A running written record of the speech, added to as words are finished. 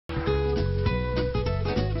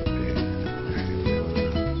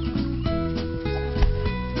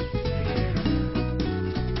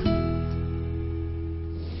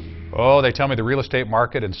Oh, they tell me the real estate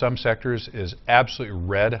market in some sectors is absolutely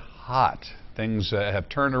red hot. Things have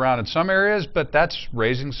turned around in some areas, but that's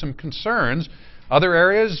raising some concerns. Other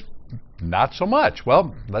areas, not so much.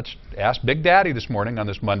 Well, let's ask Big Daddy this morning on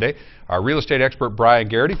this Monday, our real estate expert Bryan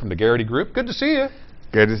Garrity from the Garrity Group. Good to see you.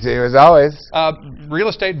 Good to see you as always. Real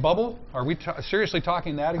estate bubble? Are we seriously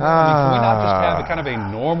talking that again? I mean, can we not just have a kind of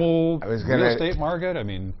a normal real estate market? I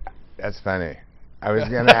mean, that's funny. I was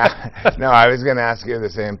gonna I was gonna ask you the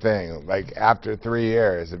same thing. Like after 3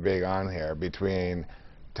 years of being on here, between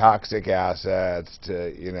toxic assets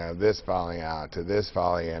to this falling out to this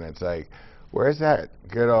falling in, it's like, where's that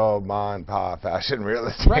good old ma and pa fashion real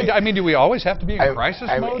estate? Right. I mean, do we always have to be in crisis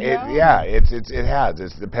mode now? Yeah, it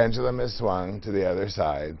has. The pendulum has swung to the other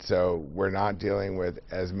side. So we're not dealing with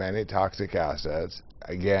as many toxic assets.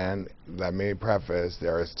 Again, let me preface,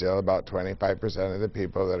 there are still about 25% of the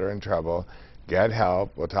people that are in trouble. Get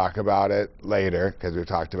help. We'll talk about it later because we've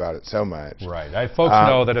talked about it so much. Right. Folks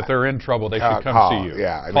know that if they're in trouble, they should come see you.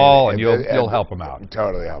 Yeah. Call and you'll help them out.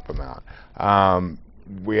 Totally help them out.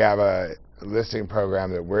 We have a listing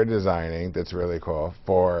program that we're designing that's really cool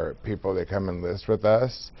for people that come and list with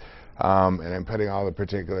us. And I'm putting all the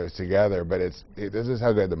particulars together, but this is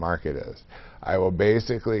how good the market is. I will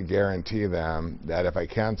basically guarantee them that if I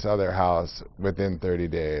can't sell their house within 30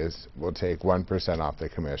 days, we'll take 1% off the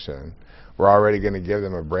commission. We're already going to give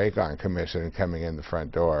them a break on commission coming in the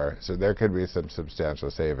front door, so there could be some substantial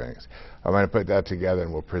savings. I'm going to put that together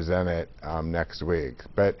and we'll present it next week.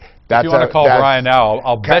 But that's, if you want to call Bryan now,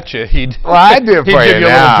 I'll bet you he'd. Well, I'd do it for he'd give you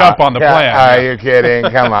a little jump on the plan. Are you kidding?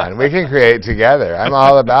 Come on, we can create together. I'm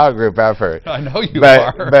all about group effort. I know you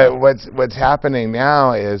are. But what's happening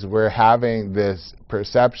now is we're having this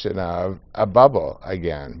perception of a bubble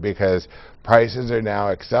again, because prices are now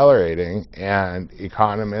accelerating, and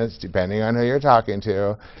economists, depending on who you're talking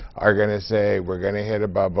to, are going to say we're going to hit a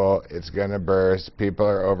bubble, it's going to burst, people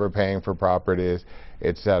are overpaying for properties,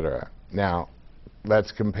 etc. Now,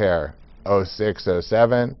 let's compare 06,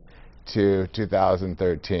 07 to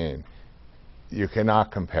 2013. You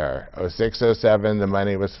cannot compare. 06, 07, the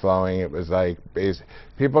money was flowing. It was like,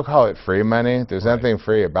 people call it free money. There's nothing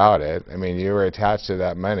free about it. I mean, you were attached to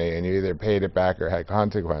that money, and you either paid it back or had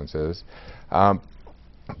consequences.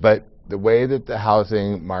 But the way that the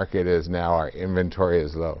housing market is now, our inventory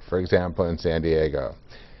is low. For example, in San Diego,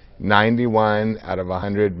 91 out of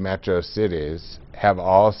 100 metro cities have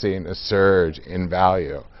all seen a surge in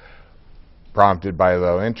value, prompted by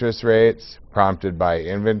low interest rates, prompted by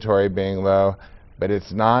inventory being low, but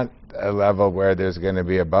it's not a level where there's going to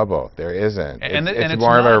be a bubble. There isn't. It's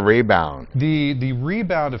more of a rebound. The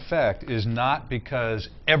rebound effect is not because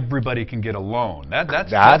everybody can get a loan.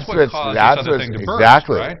 That's what caused this other thing to burst,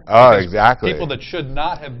 exactly. Right? Oh, because exactly. People that should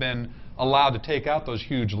not have been allowed to take out those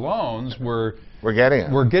huge loans we're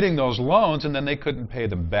getting those loans, and then they couldn't pay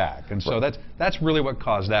them back. And so that's really what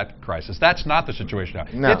caused that crisis. That's not the situation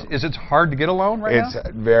now. No. It's hard to get a loan right now? It's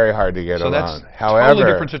very hard to get a loan. That's a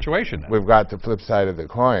totally different situation now. We've got the flip side of the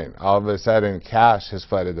coin. All of a sudden, cash has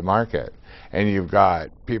flooded the market. And you've got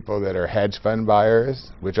people that are hedge fund buyers,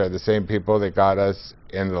 which are the same people that got us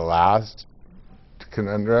in the last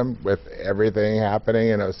conundrum with everything happening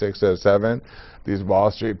in 06, 07. These Wall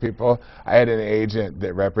Street people. I had an agent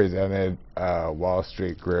that represented a Wall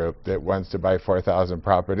Street group that wants to buy 4,000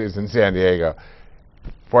 properties in San Diego.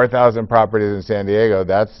 4,000 properties in San Diego,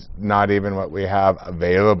 that's not even what we have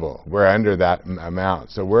available. We're under that amount.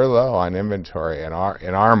 So we're low on inventory in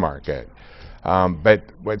our market. But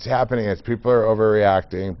what's happening is people are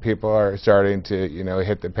overreacting. People are starting to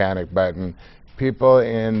hit the panic button. People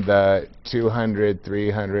in the $200,000,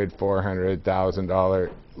 $300,000,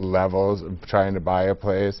 $400,000 levels of trying to buy a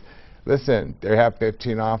place. Listen, they have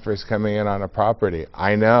 15 offers coming in on a property.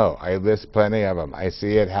 I know. I list plenty of them. I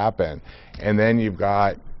see it happen. And then you've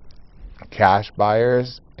got cash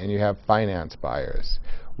buyers and you have finance buyers.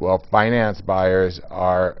 Well, finance buyers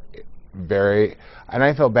are very, and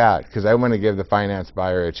I feel bad because I want to give the finance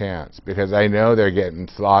buyer a chance because I know they're getting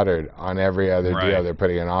slaughtered on every other deal they're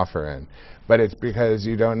putting an offer in. But it's because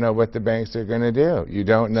you don't know what the banks are going to do. You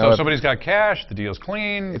don't know. So if somebody's got cash, the deal's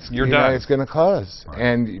clean, you're done. It's going to close. Right.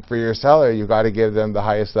 And for your seller, you've got to give them the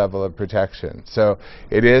highest level of protection. So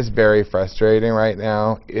it is very frustrating right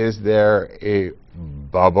now. Is there a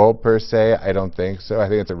bubble per se? I don't think so. I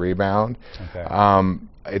think it's a rebound. Okay.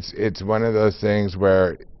 It's one of those things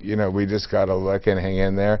where we just got to look and hang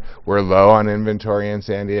in there. We're low on inventory in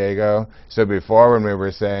San Diego. So before, when we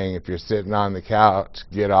were saying if you're sitting on the couch,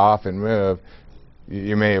 get off and move,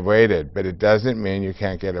 You may have waited, but it doesn't mean you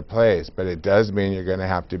can't get a place. But it does mean you're going to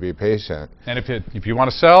have to be patient. And if you want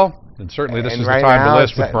to sell, then certainly this is right the time now, to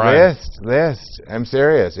list with Bryan. List. I'm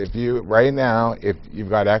serious. If you've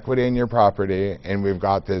got equity in your property, and we've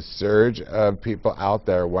got this surge of people out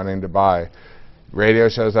there wanting to buy. Radio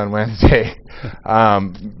shows on Wednesday.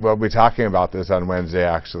 We'll be talking about this on Wednesday,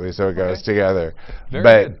 actually, so it goes together. Very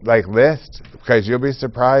but good. like list, because you'll be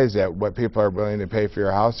surprised at what people are willing to pay for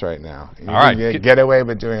your house right now. You All right, can get away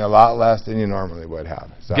with doing a lot less than you normally would have.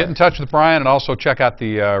 So. Get in touch with Bryan, and also check out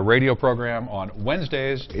the radio program on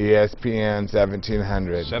Wednesdays. ESPN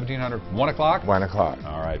 1700. 1700, 1 o'clock? 1 o'clock.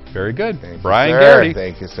 All right, very good. Thank Bryan you, sir. Garrity,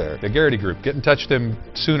 Thank you, sir. the Garrity Group. Get in touch with them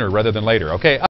sooner rather than later. Okay.